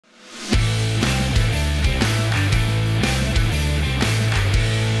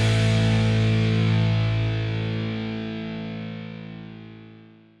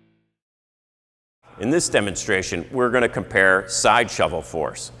this demonstration, we're going to compare side shovel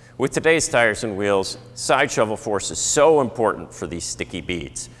force. With today's tires and wheels, side shovel force is so important for these sticky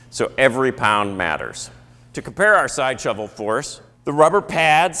beads, so every pound matters. To compare our side shovel force, the rubber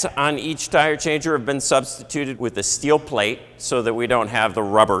pads on each tire changer have been substituted with a steel plate so that we don't have the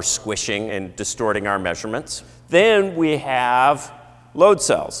rubber squishing and distorting our measurements. Then we have load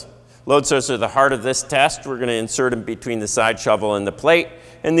cells. Load cells are the heart of this test. We're going to insert them between the side shovel and the plate,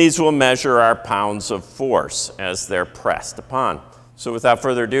 and these will measure our pounds of force as they're pressed upon. So without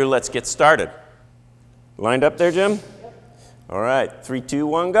further ado, let's get started. Lined up there, Jim? Yep. All right, 3, 2,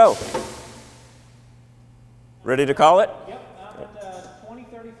 1, go. Ready to call it? Yep, I'm at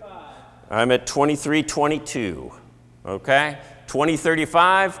 2035. I'm at 2322. Okay?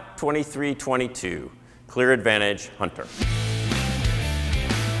 2035, 2322. Clear advantage, Hunter.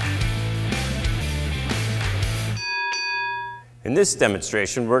 In this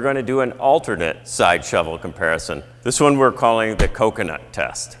demonstration, we're going to do an alternate side shovel comparison. This one we're calling the coconut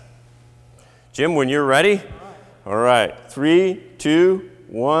test. Jim, when you're ready? All right, 3, 2,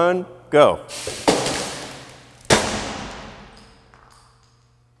 1, go.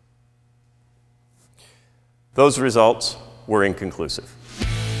 Those results were inconclusive.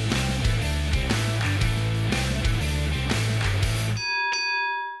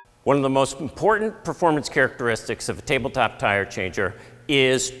 One of the most important performance characteristics of a tabletop tire changer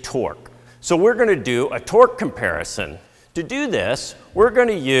is torque. So we're going to do a torque comparison. To do this, we're going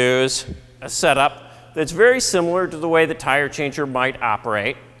to use a setup that's very similar to the way the tire changer might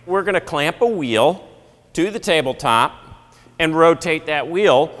operate. We're going to clamp a wheel to the tabletop and rotate that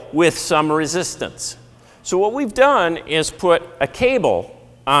wheel with some resistance. So what we've done is put a cable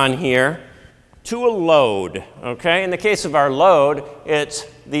on here to a load, okay? In the case of our load, it's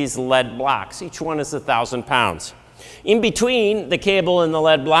these lead blocks. Each one is 1,000 pounds. In between the cable and the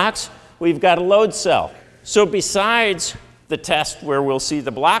lead blocks, we've got a load cell. So besides the test where we'll see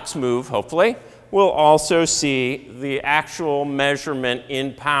the blocks move, hopefully, we'll also see the actual measurement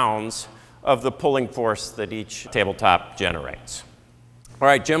in pounds of the pulling force that each tabletop generates. All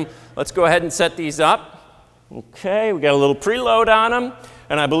right, Jim, let's go ahead and set these up. Okay, we got a little preload on them,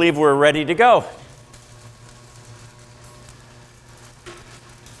 and I believe we're ready to go.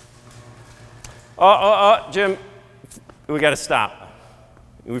 Jim, we got to stop.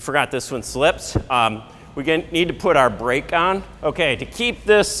 We forgot this one slips. We need to put our brake on. Okay, to keep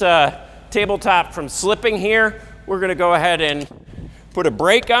this tabletop from slipping here, we're going to go ahead and put a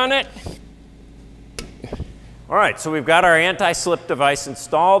brake on it. All right, so we've got our anti-slip device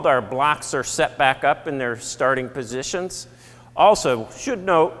installed. Our blocks are set back up in their starting positions. Also, should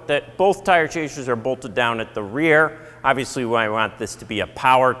note that both tire changers are bolted down at the rear. Obviously, we want this to be a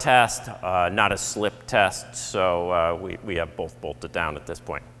power test, not a slip test, so we have both bolted down at this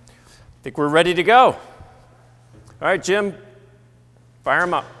point. I think we're ready to go. All right, Jim, fire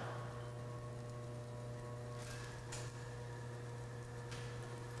them up.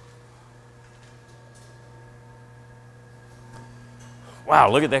 Wow,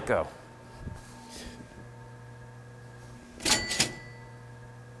 look at that go.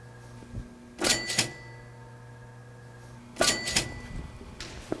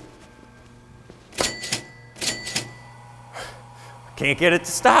 Can't get it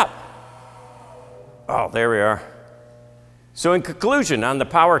to stop. Oh, there we are. So in conclusion, on the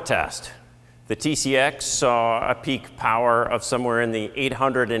power test, the TCX saw a peak power of somewhere in the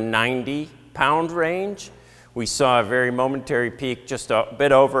 890 pound range. We saw a very momentary peak just a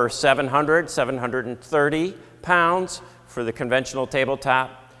bit over 730 pounds for the conventional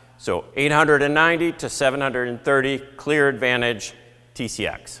tabletop. So 890 to 730, clear advantage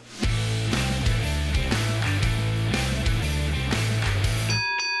TCX.